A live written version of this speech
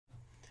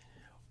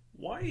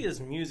Why is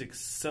music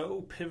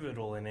so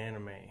pivotal in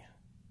anime,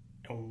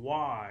 and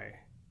why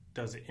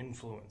does it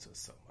influence us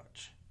so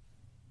much?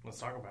 Let's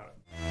talk about it.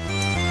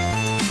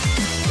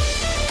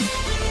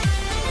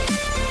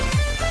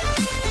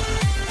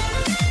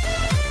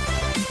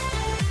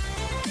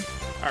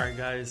 Alright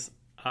guys,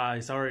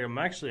 sorry I'm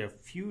actually a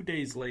few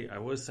days late. I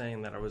was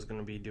saying that I was going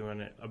to be doing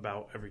it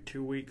about every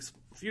 2 weeks.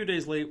 A few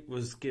days late,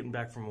 was getting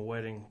back from a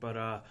wedding,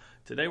 but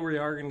today we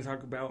are going to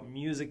talk about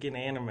music in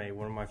anime,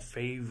 one of my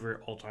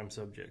favorite all-time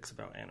subjects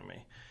about anime,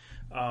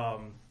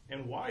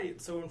 and why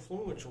it's so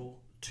influential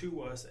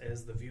to us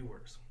as the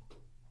viewers.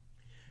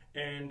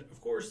 And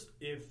of course,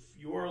 if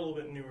you are a little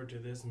bit newer to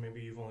this, and maybe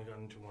you've only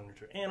gotten into one or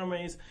two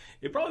animes,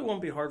 it probably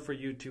won't be hard for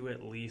you to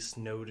at least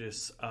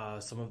notice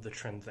some of the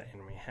trends that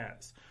anime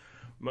has.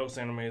 Most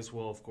animes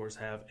will, of course,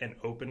 have an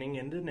opening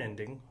and an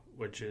ending,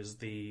 which is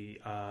the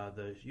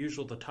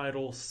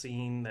title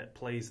scene that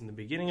plays in the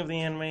beginning of the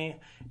anime,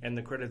 and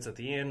the credits at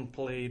the end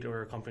played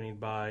or accompanied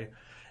by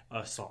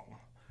a song.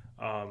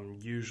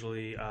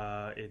 Usually,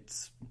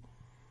 it's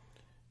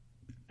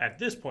at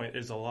this point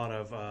there's a lot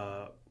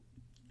of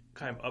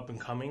kind of up and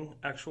coming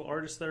actual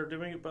artists that are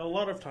doing it, but a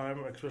lot of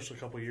time, especially a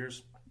couple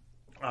years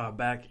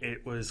back,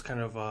 it was kind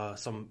of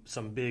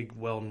some big,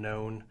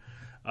 well-known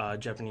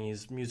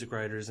Japanese music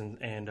writers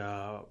and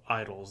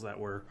idols that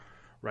were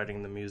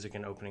writing the music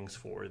and openings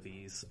for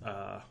these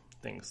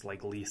things,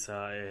 like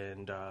Lisa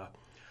and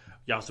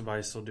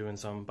Yasubai is still doing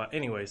some. But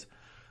anyways,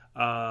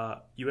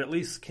 you at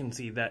least can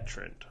see that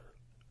trend.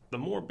 The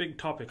more big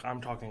topic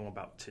I'm talking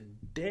about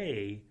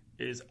today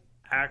is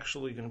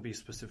actually going to be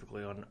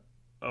specifically on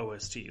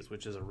OSTs,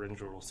 which is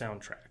original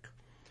soundtrack.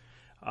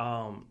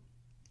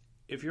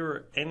 If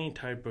you're any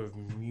type of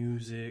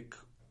music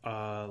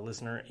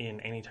listener in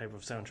any type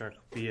of soundtrack,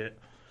 be it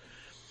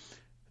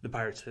the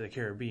Pirates of the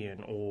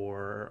Caribbean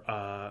or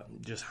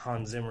just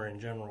Hans Zimmer in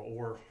general,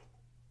 or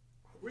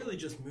really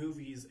just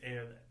movies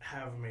and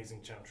have amazing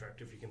soundtrack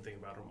if you can think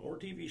about them, or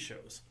TV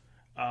shows,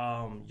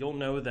 you'll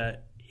know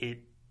that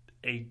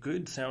a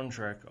good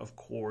soundtrack, of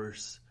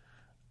course,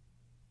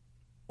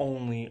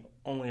 only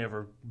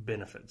ever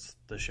benefits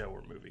the show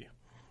or movie.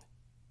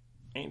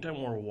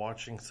 Anytime we're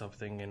watching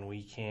something and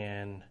we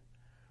can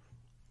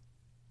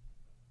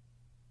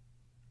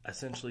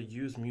essentially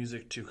use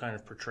music to kind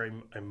of portray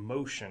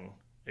emotion,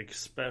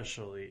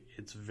 especially,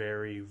 it's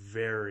very,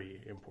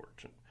 very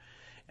important.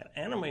 And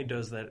anime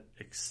does that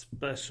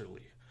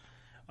especially.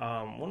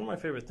 One of my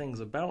favorite things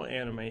about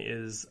anime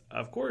is,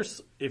 of course,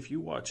 if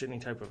you watch any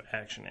type of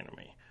action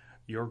anime,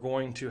 you're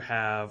going to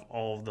have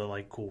all of the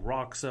like cool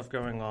rock stuff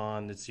going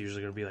on. It's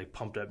usually going to be like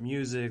pumped up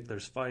music.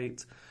 There's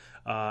fights.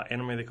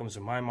 Anime that comes to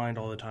my mind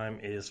all the time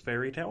is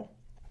Fairy Tail.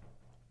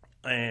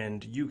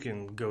 And you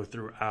can go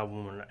through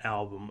album and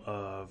album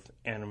of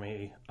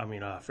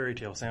Fairy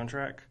Tail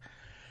soundtrack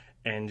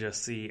and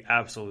just see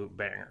absolute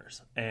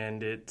bangers.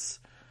 And it's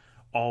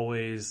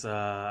always,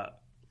 the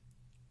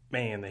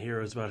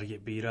hero's about to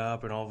get beat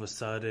up, and all of a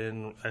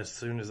sudden, as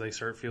soon as they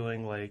start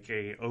feeling like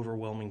a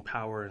overwhelming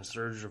power and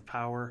surge of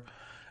power,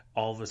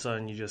 all of a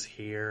sudden you just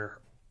hear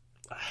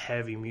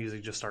heavy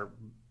music just start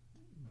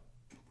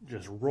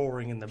just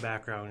roaring in the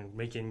background and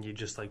making you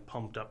just like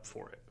pumped up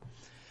for it.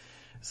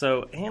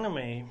 So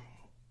anime,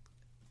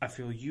 I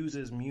feel,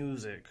 uses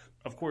music,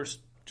 of course,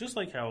 just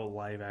like how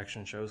live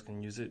action shows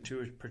can use it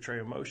to portray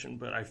emotion,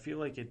 but I feel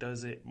like it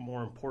does it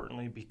more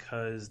importantly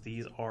because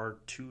these are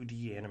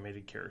 2D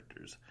animated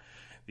characters.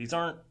 These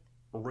aren't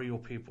real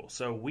people.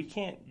 So we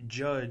can't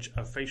judge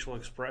a facial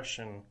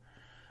expression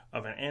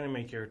of an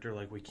anime character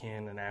like we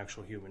can an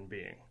actual human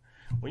being.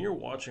 When you're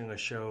watching a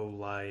show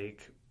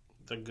like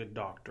The Good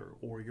Doctor,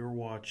 or you're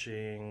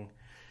watching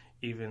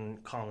even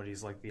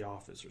comedies like The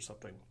Office or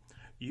something,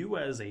 you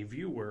as a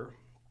viewer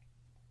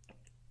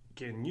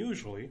can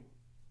usually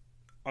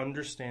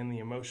understand the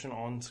emotion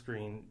on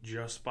screen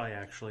just by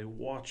actually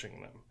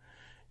watching them.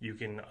 You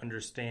can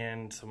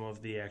understand some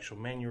of the actual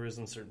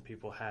mannerisms certain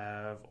people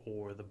have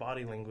or the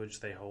body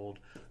language they hold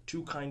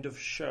to kind of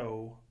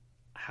show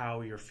how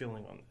you're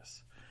feeling on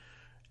this.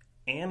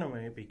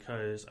 Anime,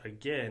 because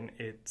again,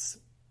 it's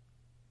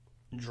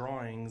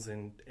drawings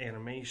and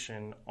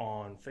animation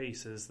on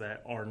faces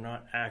that are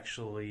not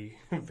actually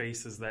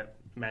faces that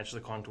match the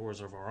contours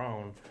of our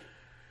own.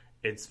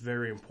 It's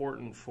very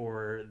important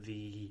for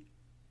the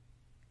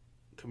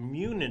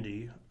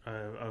community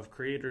of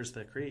creators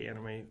that create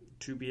anime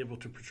to be able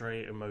to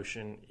portray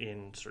emotion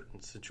in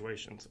certain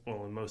situations,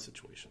 well, in most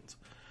situations.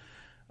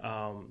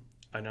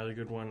 Another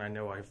good one, I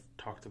know I've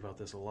talked about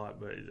this a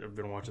lot, but I've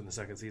been watching the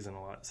second season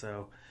a lot.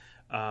 So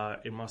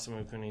in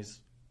Masamune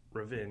Kuni's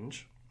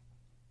Revenge,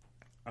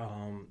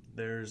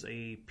 there's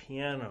a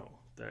piano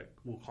that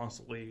will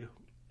constantly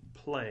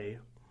play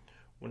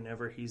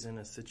whenever he's in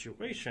a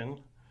situation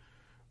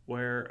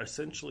where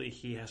essentially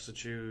he has to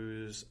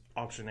choose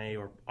option A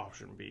or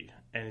option B.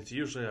 And it's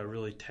usually a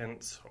really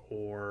tense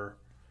or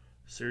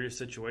serious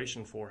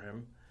situation for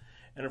him.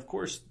 And of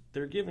course,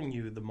 they're giving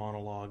you the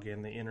monologue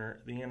and the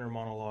inner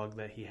monologue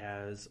that he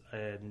has,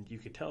 and you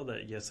could tell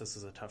that, yes, this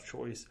is a tough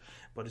choice,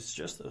 but it's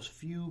just those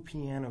few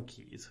piano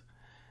keys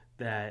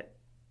that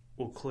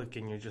will click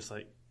and you're just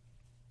like,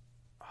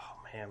 oh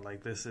man,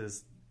 like this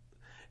is,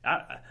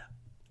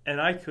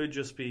 and I could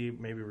just be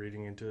maybe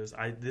reading into this.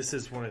 This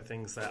is one of the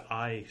things that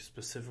I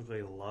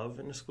specifically love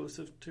and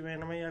exclusive to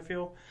anime, I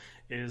feel,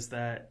 is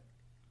that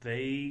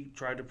they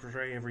try to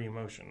portray every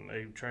emotion.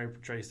 They try to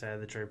portray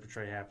sad, they try to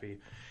portray happy,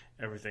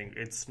 everything.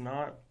 It's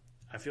not,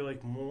 I feel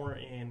like more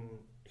in,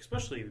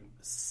 especially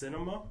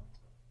cinema,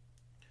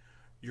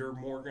 you're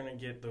more going to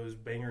get those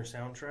banger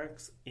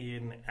soundtracks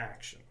in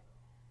action.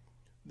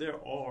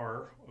 There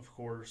are, of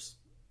course,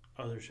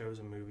 other shows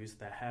and movies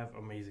that have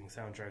amazing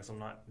soundtracks. I'm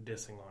not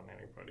dissing on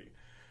anybody.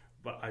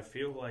 But I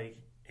feel like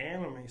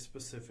anime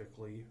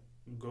specifically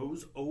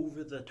goes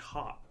over the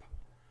top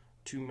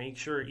to make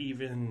sure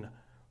even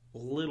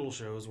little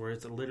shows where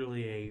it's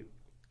literally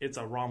it's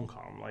a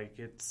rom-com, like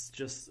it's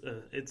just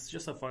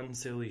a fun,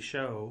 silly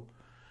show,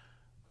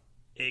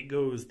 it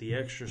goes the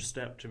extra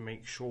step to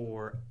make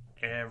sure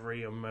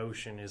every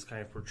emotion is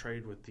kind of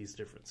portrayed with these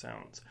different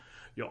sounds.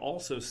 You'll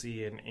also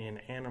see in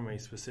anime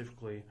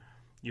specifically,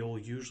 you'll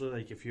usually,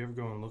 like if you ever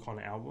go and look on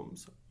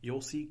albums,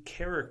 you'll see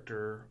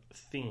character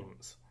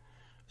themes.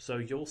 So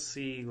you'll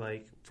see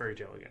like Fairy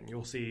Tail again,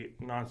 you'll see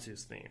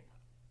Natsu's theme,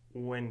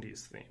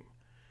 Wendy's theme,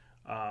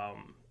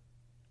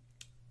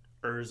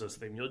 Urza's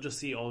theme. You'll just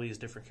see all these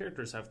different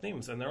characters have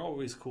themes, and they're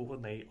always cool,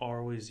 and they are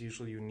always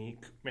usually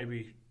unique,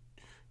 maybe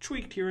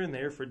tweaked here and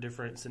there for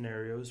different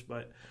scenarios,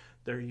 but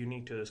they're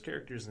unique to those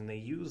characters, and they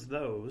use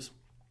those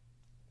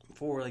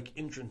for like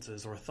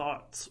entrances or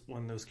thoughts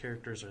when those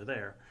characters are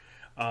there.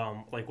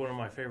 Like one of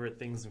my favorite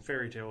things in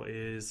Fairy Tail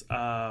is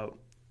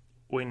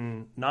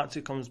when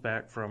Natsu comes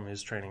back from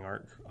his training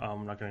arc.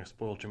 I'm not going to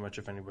spoil too much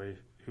if anybody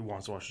who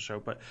wants to watch the show,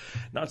 but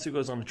Natsu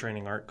goes on a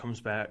training arc,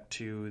 comes back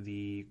to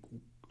the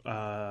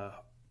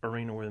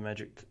arena where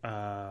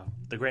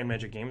the Grand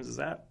Magic Games is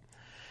at,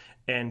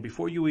 and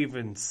before you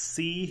even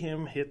see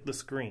him hit the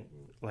screen,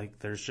 like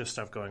there's just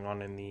stuff going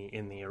on in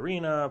the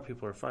arena,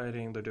 people are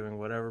fighting, they're doing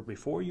whatever.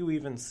 Before you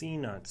even see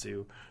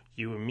Natsu,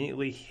 you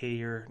immediately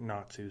hear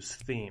Natsu's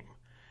theme.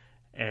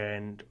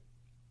 And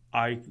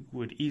I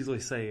would easily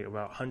say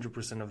about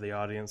 100% of the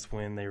audience,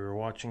 when they were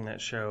watching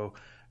that show,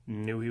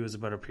 knew he was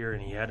about to appear,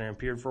 and he hadn't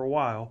appeared for a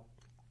while.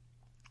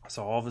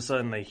 So all of a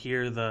sudden they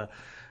hear the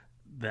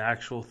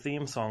actual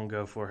theme song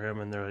go for him,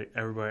 and they're like,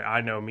 everybody, I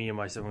know me and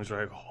my siblings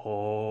were like,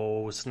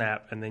 oh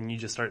snap. And then you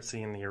just start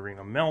seeing the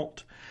arena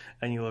melt,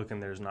 and you look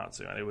and there's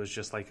Natsu, and it was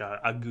just like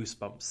a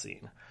goosebump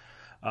scene.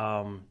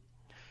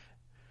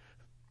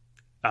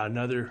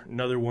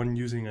 Another one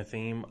using a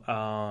theme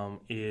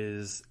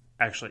is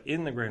actually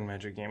in the Grand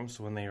Magic Games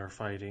when they are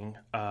fighting.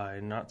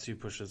 Natsu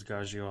pushes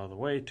Gaji all the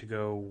way to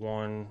go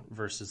 1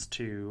 versus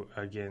 2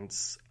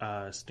 against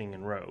Sting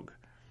and Rogue.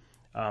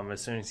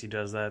 As soon as he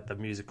does that, the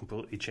music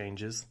completely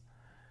changes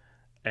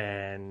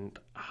and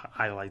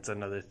highlights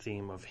another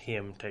theme of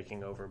him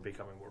taking over and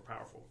becoming more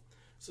powerful.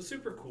 So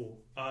super cool.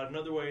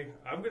 Another way,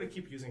 I'm going to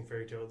keep using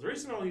Fairy Tail. The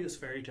reason I'll use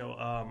Fairy Tail,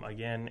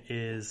 again,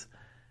 is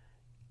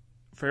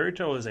Fairy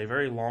Tail is a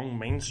very long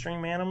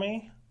mainstream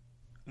anime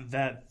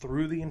that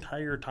through the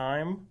entire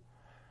time,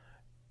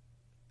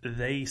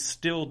 they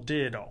still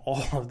did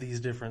all of these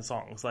different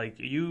songs. Like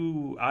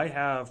I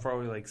have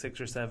probably like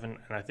 6 or 7,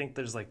 and I think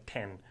there's like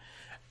 10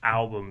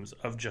 albums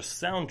of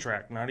just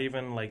soundtrack, not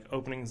even like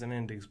openings and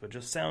endings, but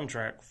just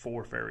soundtrack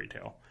for Fairy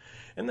Tail.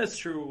 And that's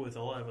true with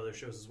a lot of other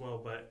shows as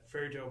well, but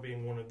Fairy Tail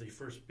being one of the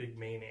first big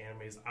main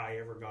animes I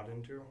ever got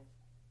into,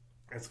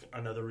 that's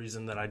another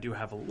reason that I do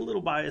have a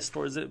little bias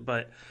towards it,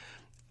 but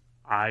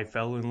I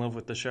fell in love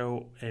with the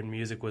show, and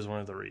music was one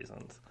of the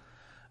reasons.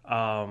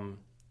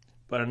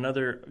 But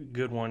another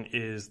good one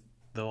is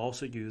they'll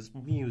also use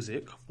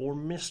music for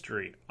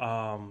mystery.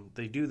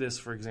 They do this,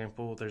 for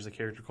example, there's a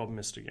character called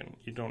Mystigan.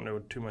 You don't know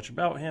too much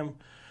about him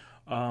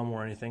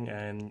or anything,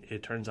 and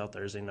it turns out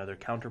there's another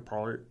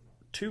counterpart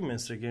to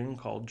Mystigan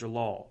called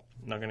Jalal.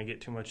 I'm not going to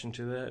get too much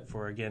into that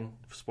for, again,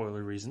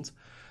 spoiler reasons.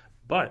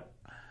 But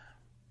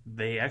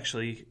they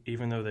actually,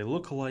 even though they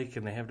look alike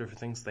and they have different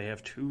things, they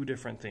have 2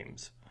 different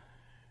themes.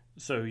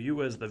 So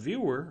you as the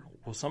viewer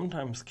will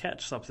sometimes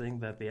catch something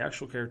that the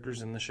actual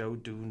characters in the show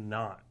do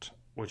not,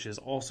 which is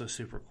also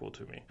super cool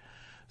to me.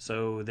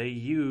 So they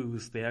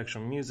use the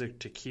actual music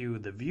to cue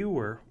the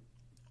viewer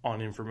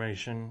on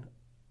information,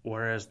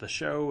 whereas the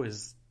show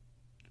is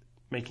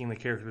making the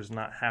characters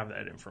not have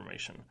that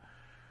information.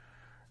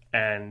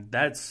 And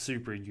that's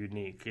super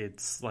unique.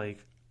 It's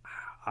like,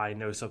 I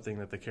know something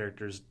that the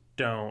characters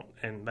don't,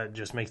 and that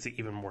just makes it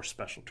even more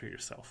special to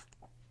yourself.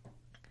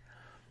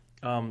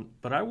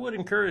 But I would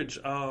encourage,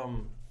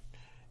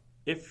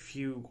 if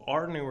you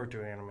are newer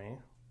to anime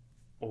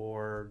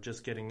or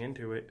just getting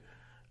into it,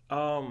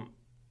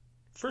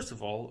 first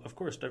of all, of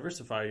course,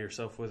 diversify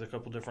yourself with a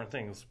couple different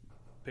things.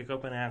 Pick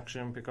up an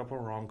action, pick up a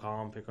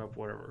rom-com, pick up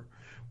whatever.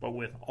 But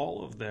with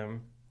all of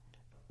them,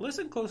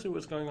 listen closely to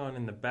what's going on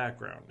in the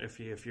background if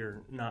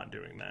you're not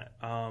doing that.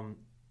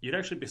 You'd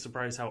actually be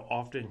surprised how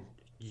often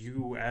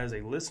you as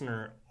a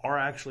listener are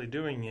actually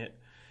doing it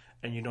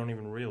and you don't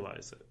even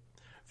realize it.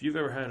 If you've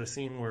ever had a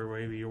scene where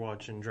maybe you're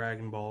watching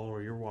Dragon Ball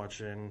or you're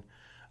watching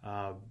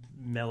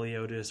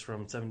Meliodas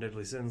from Seven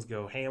Deadly Sins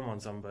go ham on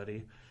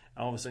somebody,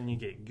 all of a sudden you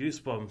get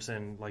goosebumps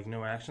and like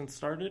no action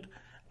started,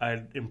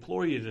 I'd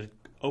implore you to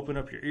open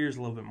up your ears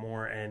a little bit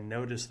more and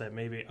notice that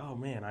maybe, oh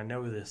man, I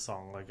know this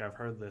song, like I've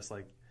heard this,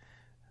 like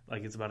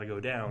it's about to go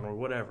down or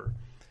whatever.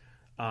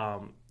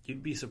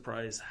 You'd be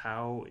surprised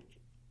how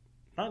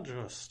not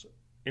just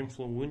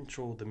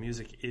influential the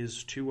music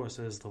is to us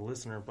as the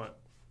listener, but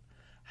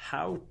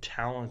how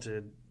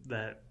talented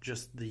that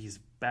just these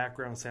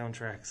background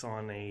soundtracks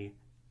on a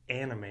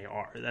anime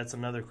are. That's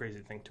another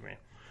crazy thing to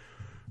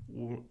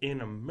me.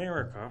 In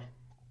America,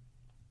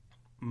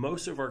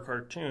 most of our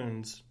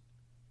cartoons,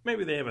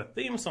 maybe they have a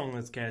theme song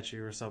that's catchy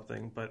or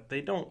something, but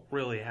they don't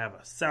really have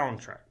a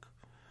soundtrack.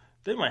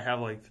 They might have,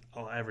 like,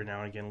 every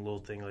now and again, a little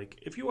thing. Like,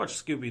 if you watch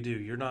Scooby-Doo,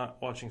 you're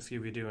not watching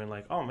Scooby-Doo and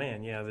like, oh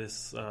man, yeah,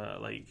 this,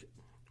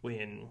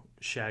 when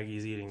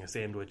Shaggy's eating a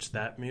sandwich,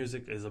 that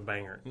music is a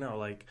banger. No,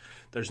 like,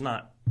 there's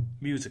not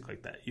music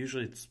like that.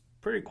 Usually it's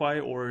pretty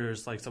quiet or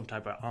there's, like, some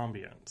type of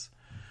ambience.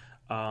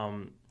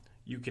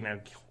 You can,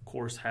 of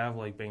course, have,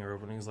 like, banger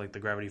openings, like the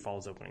Gravity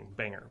Falls opening,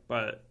 banger.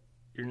 But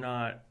you're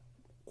not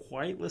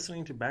quite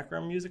listening to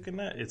background music in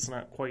that. It's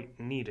not quite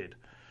needed.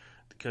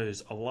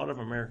 Because a lot of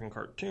American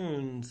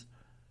cartoons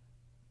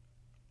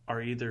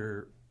are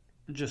either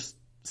just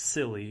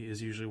silly,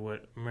 is usually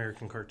what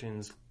American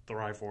cartoons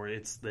thrive for.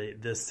 It's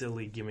the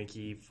silly,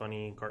 gimmicky,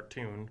 funny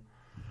cartoon.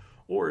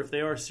 Or if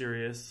they are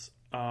serious,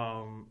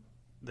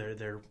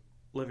 they're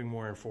living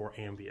more for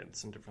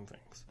ambience and different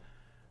things.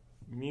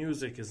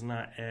 Music is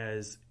not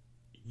as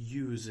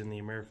used in the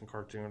American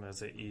cartoon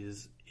as it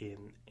is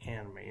in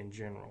anime in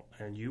general.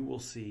 And you will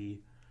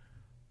see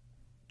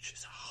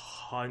just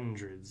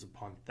hundreds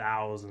upon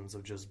thousands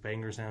of just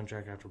banger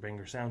soundtrack after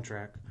banger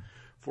soundtrack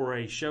for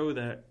a show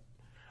that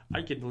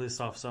I could list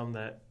off some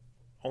that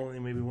only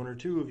maybe one or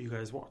two of you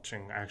guys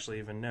watching actually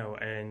even know,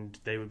 and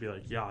they would be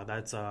like, yeah,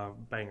 that's a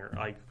banger.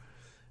 Like,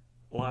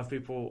 a lot of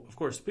people, of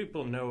course,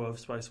 people know of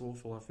Spice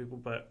Wolf, a lot of people,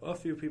 but a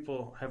few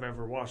people have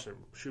ever watched it.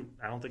 Shoot,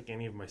 I don't think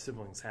any of my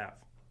siblings have.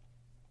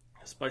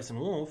 Spice and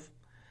Wolf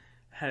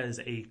has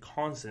a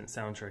constant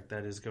soundtrack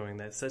that is going,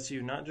 that sets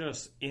you not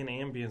just in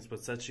ambience,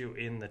 but sets you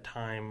in the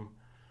time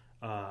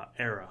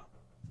era,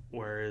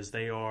 whereas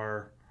they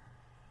are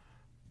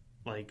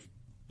like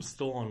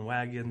still on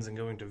wagons and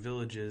going to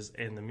villages,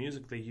 and the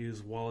music they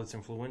use, while it's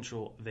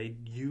influential, they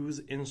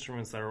use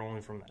instruments that are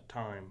only from that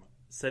time,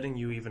 setting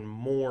you even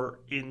more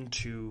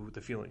into the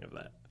feeling of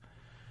that.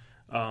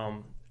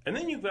 And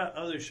then you've got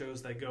other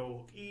shows that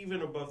go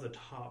even above the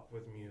top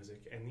with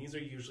music, and these are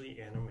usually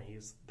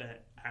animes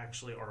that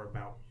actually are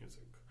about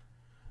music.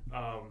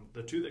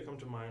 The two that come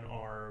to mind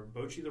are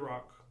Bocchi the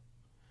Rock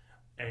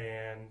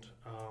and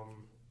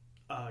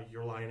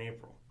Your Lie in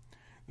April.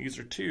 These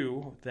are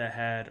two that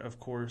had, of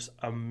course,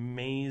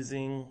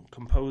 amazing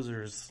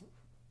composers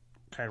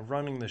kind of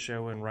running the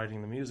show and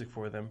writing the music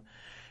for them.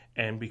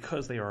 And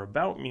because they are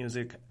about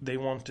music, they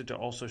wanted to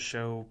also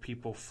show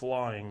people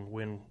flying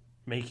when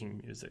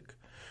making music.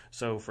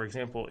 So, for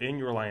example, in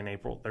Your Lie in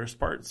April, there's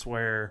parts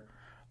where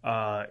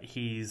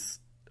he's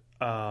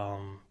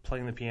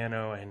playing the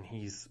piano and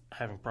he's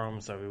having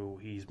problems, so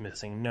he's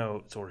missing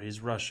notes, or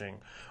he's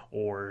rushing,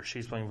 or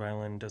she's playing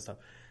violin and does stuff.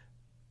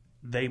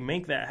 They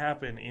make that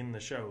happen in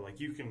the show. Like,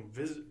 you can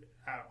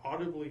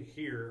audibly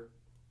hear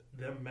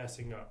them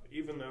messing up,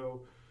 even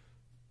though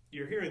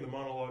you're hearing the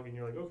monologue and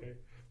you're like, okay,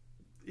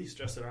 he's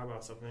stressing out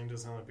about something, it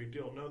doesn't sound like a big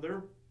deal. No,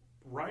 they're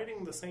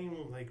writing the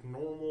same like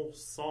normal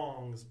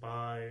songs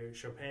by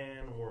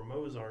Chopin or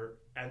Mozart,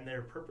 and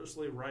they're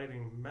purposely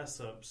writing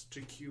mess ups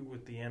to cue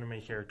with the anime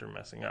character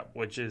messing up,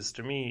 which is,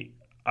 to me,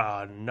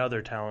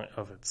 another talent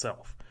of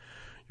itself.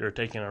 You're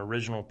taking an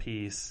original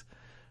piece,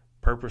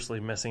 purposely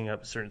messing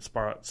up certain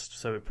spots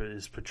so it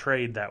is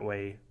portrayed that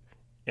way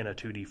in a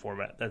 2D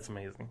format. That's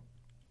amazing.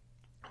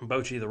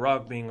 Bocchi the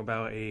Rock being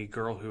about a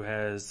girl who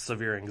has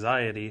severe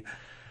anxiety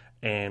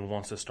and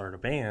wants to start a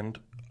band.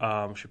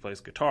 She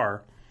plays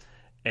guitar,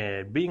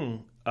 and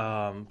being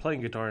playing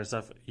guitar and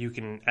stuff, you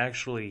can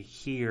actually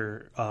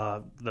hear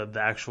the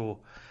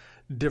actual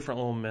different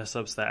little mess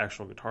ups that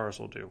actual guitarists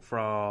will do,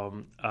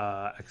 from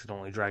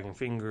accidentally dragging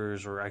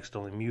fingers or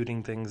accidentally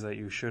muting things that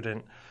you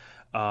shouldn't,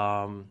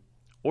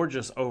 or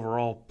just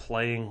overall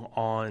playing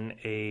on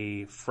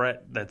a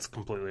fret that's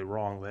completely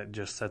wrong, that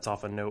just sets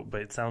off a note,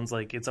 but it sounds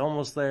like it's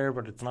almost there,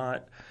 but it's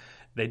not.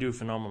 They do a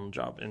phenomenal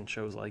job in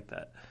shows like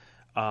that.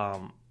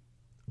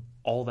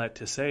 All that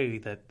to say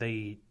that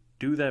they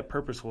do that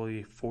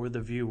purposefully for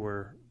the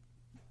viewer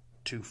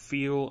to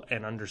feel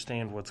and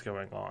understand what's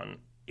going on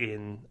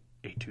in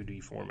a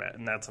 2D format,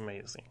 and that's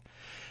amazing.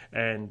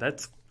 And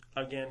that's,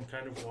 again,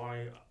 kind of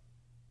why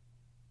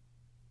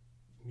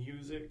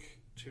music,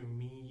 to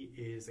me,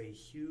 is a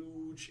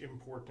huge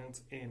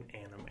importance in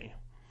anime.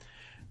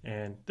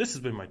 And this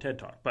has been my TED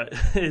Talk, but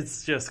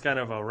it's just kind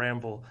of a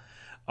ramble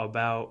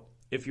about,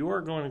 if you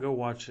are going to go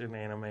watch an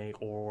anime,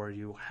 or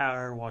you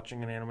are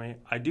watching an anime,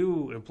 I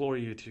do implore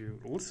you to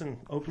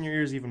listen, open your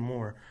ears even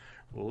more,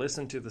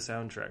 listen to the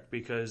soundtrack,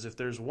 because if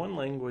there's one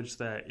language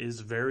that is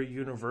very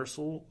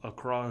universal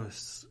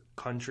across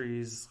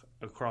countries,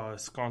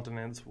 across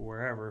continents,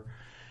 wherever,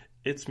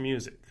 it's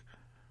music.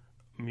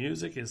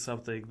 Music is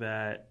something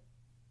that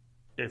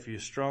if you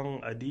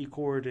strung a D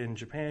chord in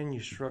Japan, you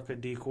struck a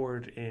D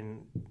chord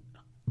in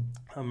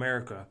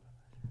America,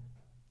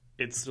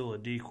 it's still a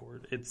D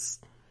chord.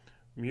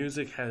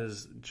 Music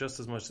has just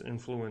as much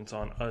influence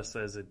on us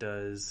as it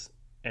does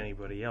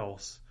anybody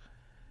else.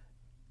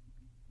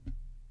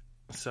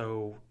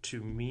 So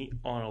to meet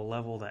on a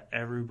level that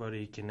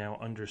everybody can now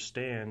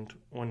understand,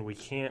 when we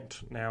can't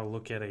now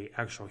look at a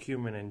actual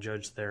human and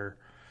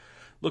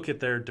look at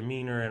their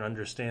demeanor and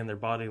understand their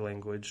body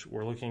language,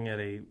 we're looking at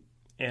a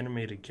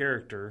animated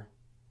character.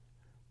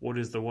 What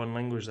is the one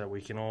language that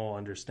we can all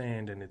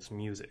understand? And it's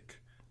music.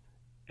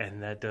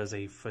 And that does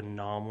a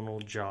phenomenal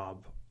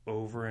job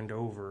over and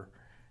over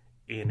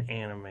in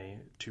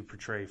anime to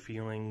portray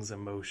feelings,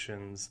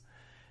 emotions,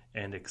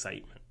 and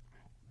excitement.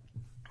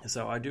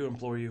 So I do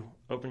implore you,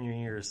 open your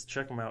ears,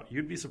 check them out.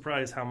 You'd be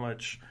surprised how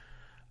much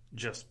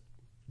just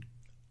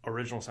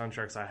original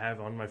soundtracks I have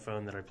on my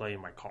phone that I play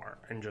in my car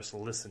and just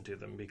listen to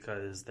them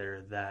because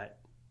they're that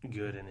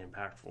good and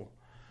impactful.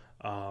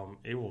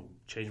 It will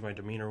change my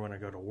demeanor when I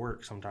go to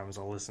work. Sometimes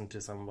I'll listen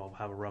to some, I'll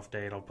have a rough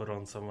day and I'll put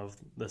on some of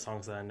the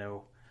songs that I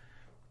know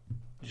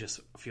just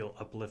feel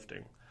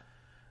uplifting.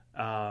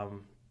 I'd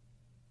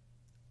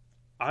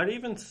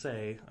even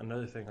say,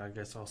 another thing I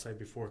guess I'll say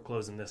before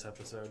closing this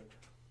episode,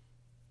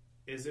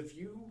 is if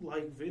you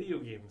like video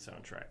game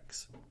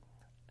soundtracks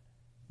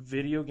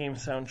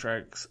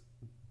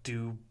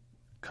do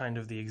kind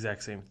of the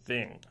exact same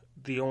thing.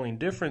 The only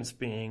difference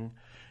being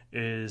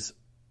is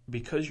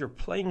because you're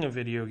playing a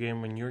video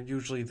game and you're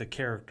usually the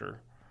character,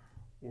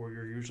 or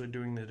you're usually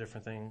doing the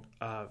different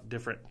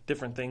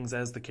things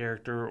as the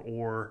character,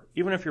 or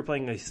even if you're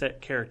playing a set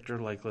character,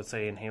 like let's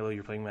say in Halo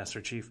you're playing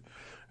Master Chief,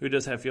 who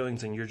does have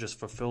feelings and you're just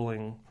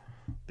fulfilling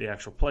the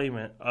actual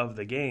playment of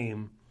the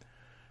game,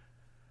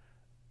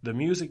 the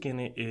music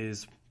in it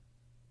is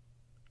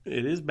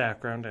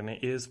background and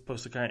it is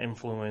supposed to kind of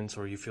influence,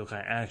 or you feel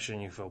kind of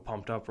action, you feel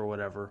pumped up or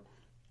whatever,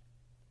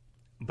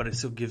 but it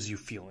still gives you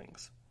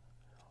feelings.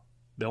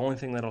 The only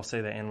thing that I'll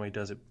say that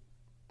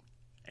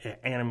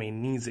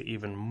anime needs it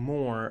even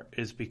more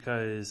is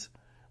because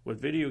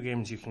with video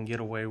games you can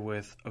get away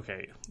with,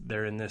 okay,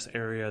 they're in this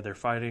area, they're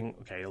fighting,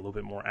 okay, a little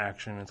bit more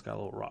action, it's got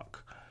a little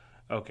rock.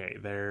 Okay,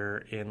 they're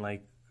in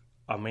like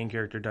a main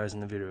character dies in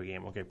the video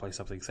game, okay, play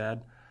something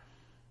sad.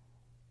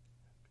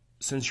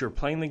 Since you're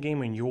playing the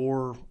game and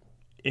you're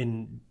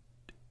in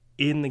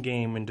the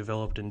game and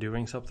developed in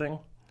doing something,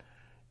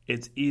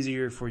 it's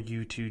easier for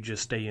you to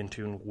just stay in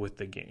tune with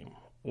the game.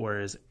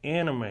 Whereas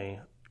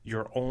anime,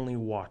 you're only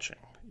watching.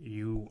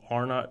 You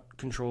are not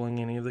controlling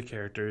any of the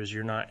characters.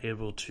 You're not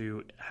able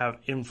to have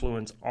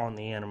influence on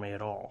the anime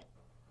at all.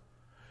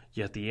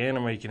 Yet the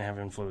anime can have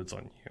influence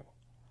on you.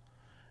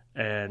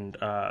 And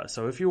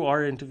so if you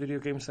are into video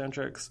game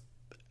soundtracks,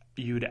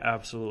 you'd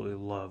absolutely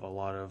love a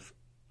lot of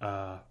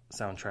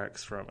soundtracks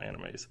from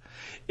animes.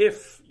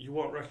 If you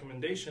want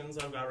recommendations,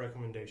 I've got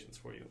recommendations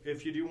for you.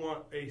 If you do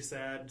want a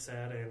sad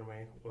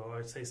anime, well,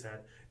 I'd say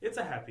sad. It's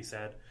a happy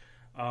sad.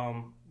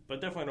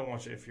 But definitely don't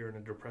watch it if you're in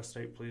a depressed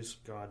state, please,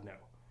 God, no.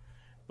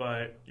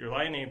 But Your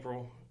Lie in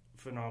April,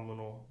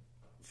 phenomenal,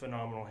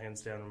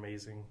 hands down,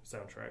 amazing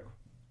soundtrack.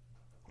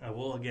 I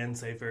will again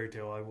say Fairy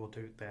Tail, I will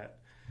toot that.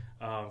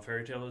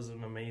 Fairy Tail is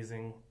an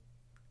amazing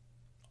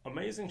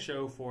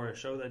show for a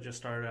show that just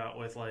started out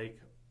with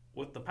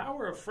the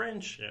power of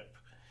friendship,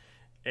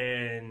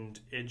 and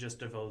it just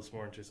develops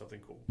more into something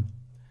cool.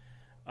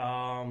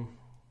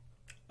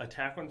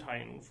 Attack on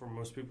Titan, for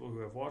most people who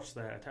have watched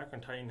that, Attack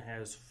on Titan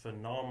has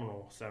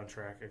phenomenal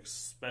soundtrack,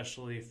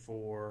 especially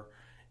for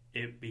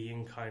it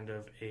being kind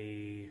of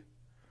a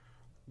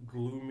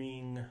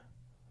glooming,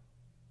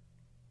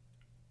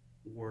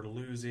 we're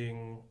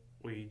losing,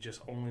 we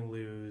just only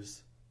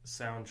lose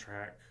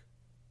soundtrack.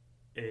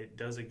 It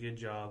does a good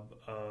job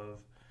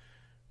of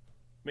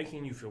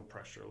making you feel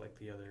pressure like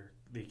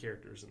the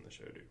characters in the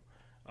show do.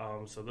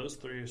 So those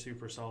three are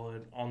super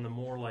solid. On the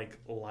more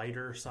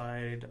lighter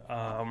side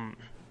of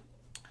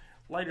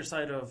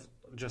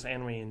just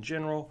anime in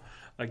general,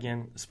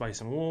 again,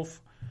 Spice and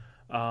Wolf,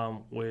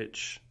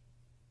 which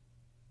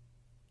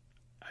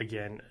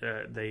again,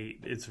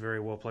 it's very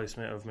well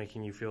placement of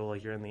making you feel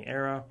like you're in the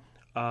era.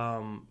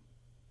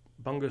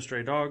 Bungo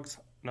Stray Dogs,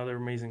 another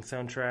amazing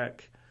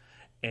soundtrack,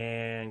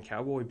 and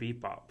Cowboy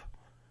Bebop.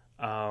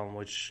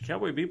 Which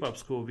Cowboy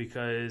Bebop's cool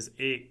because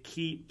it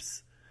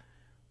keeps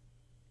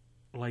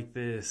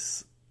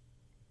this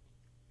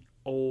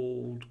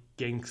old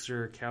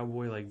gangster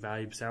cowboy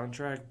vibe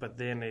soundtrack, but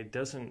then it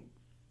doesn't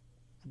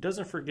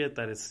forget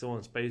that it's still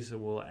in space. It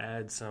will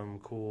add some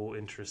cool,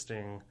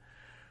 interesting,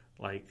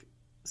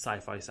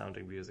 sci-fi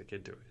sounding music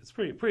into it. It's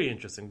pretty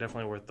interesting.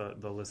 Definitely worth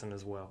the listen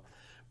as well.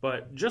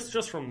 But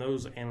just from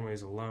those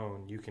animes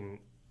alone, you can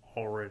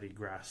already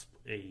grasp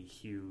a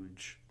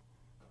huge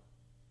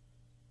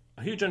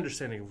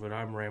understanding of what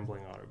I'm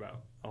rambling on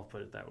about. I'll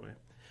put it that way.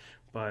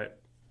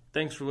 But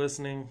thanks for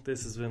listening.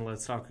 This has been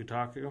Let's Talk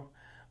Otaku.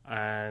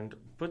 And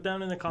put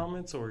down in the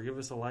comments or give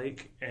us a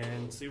like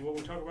and see what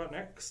we talk about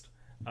next.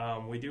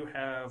 We do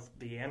have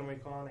the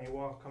AnimeCon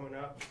AWA coming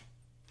up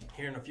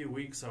here in a few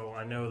weeks, so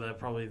I know that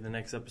probably the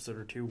next episode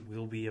or two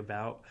will be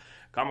about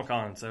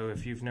Comic-Con. So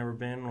if you've never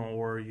been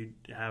or you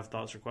have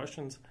thoughts or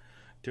questions,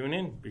 tune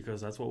in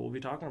because that's what we'll be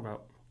talking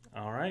about.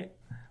 All right,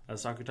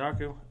 let's talk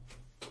otaku.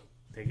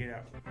 Take it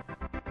out.